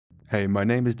Hey, my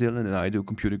name is Dylan and I do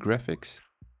computer graphics.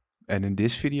 And in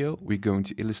this video, we're going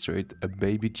to illustrate a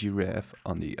baby giraffe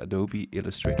on the Adobe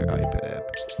Illustrator iPad app.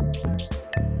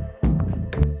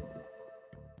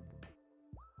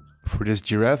 For this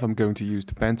giraffe, I'm going to use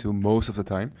the pen tool most of the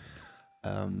time.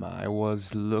 I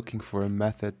was looking for a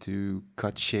method to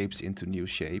cut shapes into new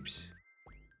shapes.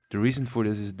 The reason for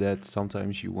this is that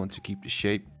sometimes you want to keep the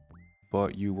shape,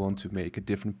 but you want to make a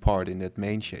different part in that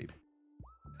main shape.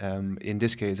 In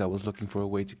this case, I was looking for a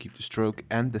way to keep the stroke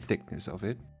and the thickness of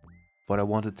it, but I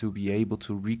wanted to be able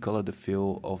to recolor the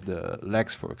fill of the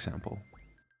legs, for example.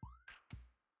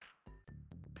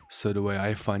 So the way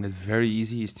I find it very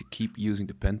easy is to keep using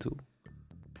the pen tool.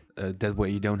 That way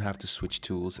you don't have to switch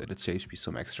tools and it saves me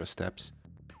some extra steps.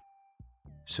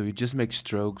 So you just make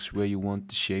strokes where you want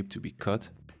the shape to be cut.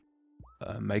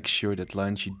 Make sure that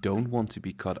lines you don't want to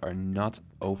be cut are not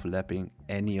overlapping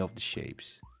any of the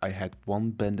shapes. I had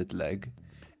one bended leg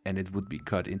and it would be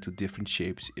cut into different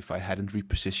shapes if I hadn't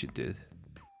repositioned it.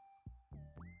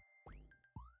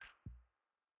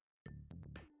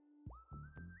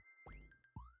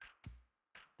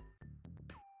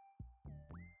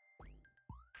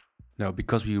 Now,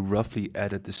 because we roughly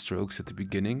added the strokes at the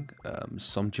beginning,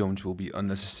 some joints will be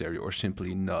unnecessary or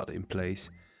simply not in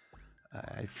place.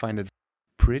 I find it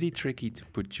pretty tricky to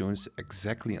put joints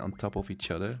exactly on top of each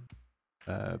other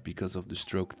because of the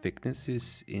stroke thickness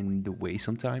is in the way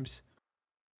sometimes.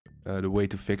 The way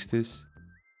to fix this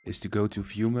is to go to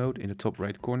View mode in the top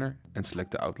right corner and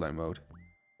select the outline mode.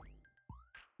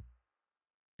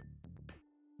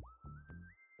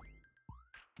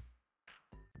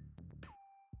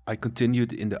 I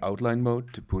continued in the outline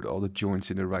mode to put all the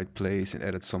joints in the right place and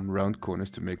added some round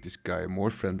corners to make this guy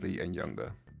more friendly and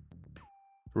younger.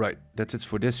 Right, that's it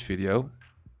for this video.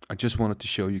 I just wanted to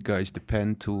show you guys the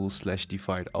pen tool /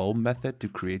 divide all method to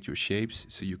create your shapes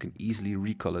so you can easily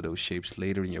recolor those shapes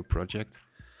later in your project.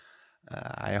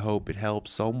 I hope it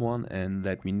helps someone, and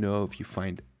let me know if you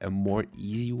find a more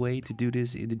easy way to do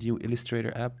this in the new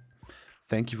Illustrator app.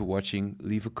 Thank you for watching,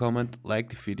 leave a comment, like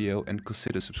the video and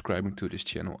consider subscribing to this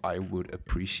channel. I would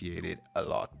appreciate it a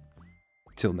lot.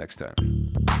 Till next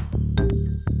time.